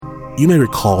you may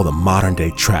recall the modern-day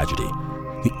tragedy,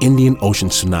 the Indian Ocean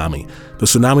tsunami, the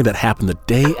tsunami that happened the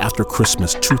day after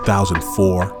Christmas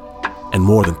 2004, and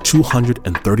more than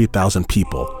 230,000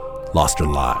 people lost their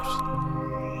lives.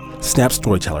 Snap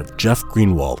storyteller Jeff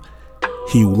Greenwald,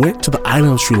 he went to the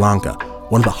island of Sri Lanka,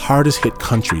 one of the hardest-hit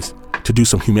countries, to do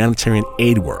some humanitarian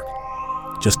aid work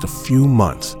just a few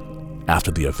months after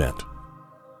the event.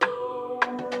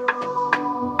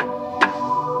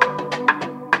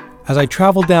 As I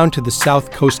traveled down to the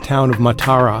south coast town of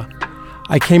Matara,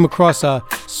 I came across a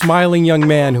smiling young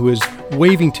man who was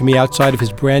waving to me outside of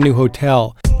his brand new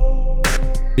hotel.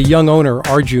 The young owner,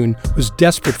 Arjun, was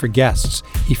desperate for guests.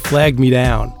 He flagged me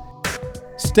down.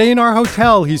 "Stay in our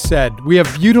hotel," he said. "We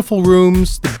have beautiful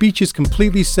rooms, the beach is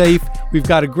completely safe, we've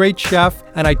got a great chef,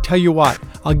 and I tell you what,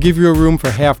 I'll give you a room for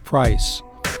half price."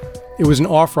 It was an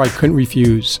offer I couldn't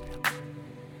refuse.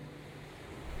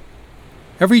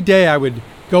 Every day I would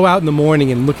go out in the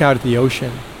morning and look out at the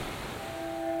ocean.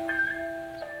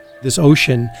 This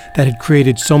ocean that had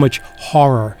created so much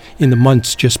horror in the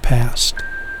months just past.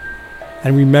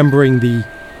 And remembering the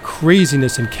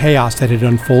craziness and chaos that had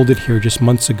unfolded here just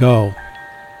months ago.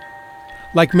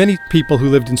 Like many people who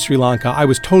lived in Sri Lanka, I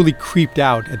was totally creeped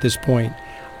out at this point.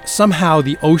 Somehow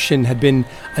the ocean had been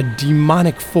a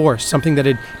demonic force, something that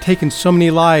had taken so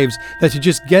many lives that to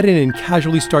just get in and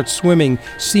casually start swimming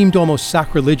seemed almost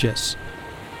sacrilegious.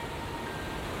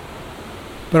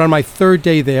 But on my third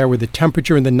day there, with the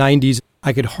temperature in the 90s,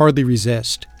 I could hardly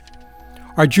resist.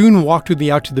 Arjun walked with me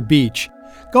out to the beach.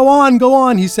 Go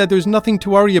on, he said, "there's nothing to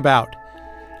worry about."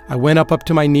 I went up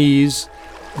to my knees,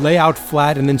 lay out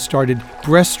flat, and then started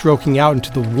breaststroking out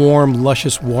into the warm,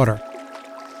 luscious water.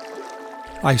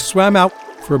 I swam out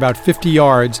for about 50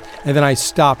 yards, and then I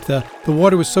stopped. The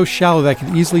water was so shallow that I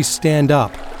could easily stand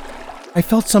up. I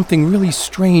felt something really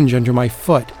strange under my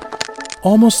foot,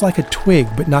 almost like a twig,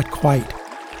 but not quite.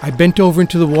 I bent over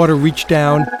into the water, reached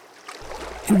down.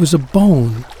 It was a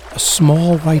bone, a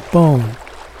small white bone.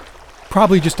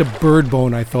 Probably just a bird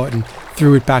bone, I thought, and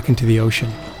threw it back into the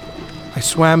ocean. I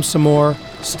swam some more,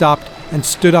 stopped, and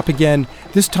stood up again.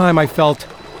 This time I felt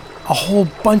a whole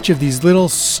bunch of these little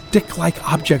stick-like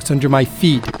objects under my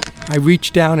feet. I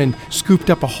reached down and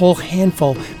scooped up a whole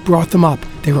handful, brought them up.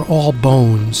 They were all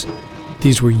bones.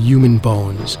 These were human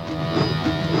bones.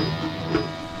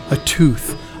 A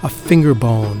tooth, a finger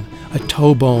bone, a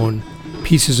toe bone,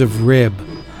 pieces of rib.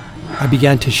 I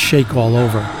began to shake all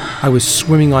over. I was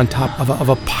swimming on top of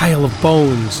a pile of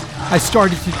bones. I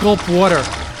started to gulp water.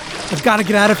 I've got to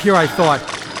get out of here, I thought.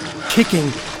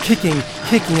 Kicking,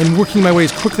 and working my way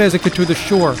as quickly as I could to the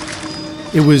shore.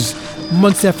 It was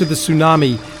months after the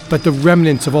tsunami, but the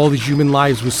remnants of all these human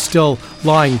lives was still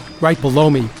lying right below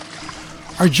me.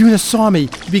 Arjuna saw me.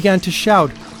 He began to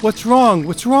shout, "What's wrong?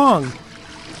 What's wrong?"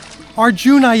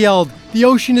 "Arjuna," I yelled, "the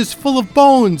ocean is full of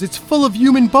bones. It's full of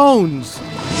human bones."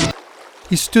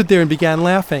 He stood there and began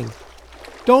laughing.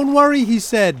 "Don't worry," he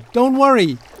said, "don't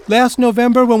worry. Last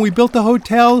November when we built the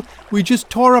hotel, we just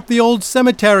tore up the old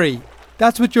cemetery.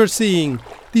 That's what you're seeing.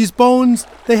 These bones,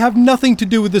 they have nothing to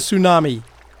do with the tsunami."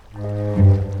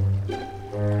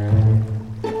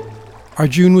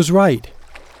 Arjun was right.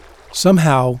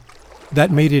 Somehow,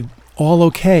 that made it all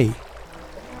okay.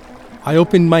 I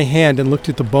opened my hand and looked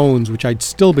at the bones, which I'd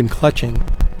still been clutching.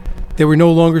 They were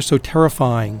no longer so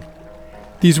terrifying.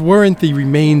 These weren't the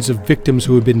remains of victims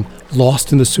who had been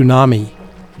lost in the tsunami.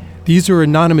 These are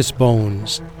anonymous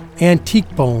bones,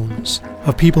 antique bones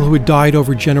of people who had died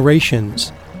over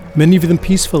generations, many of them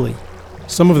peacefully,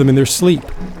 some of them in their sleep.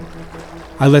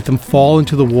 I let them fall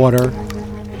into the water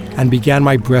and began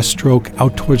my breaststroke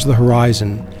out towards the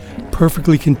horizon,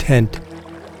 perfectly content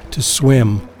to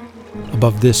swim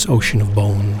above this ocean of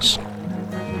bones.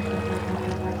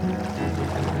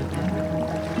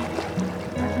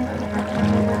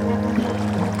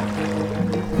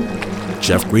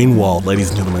 Jeff Greenwald, ladies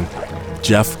and gentlemen,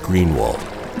 Jeff Greenwald,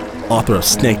 author of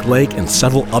Snake Lake and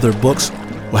several other books.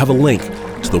 We'll have a link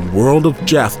to the world of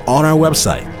Jeff on our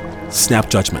website,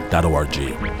 snapjudgment.org.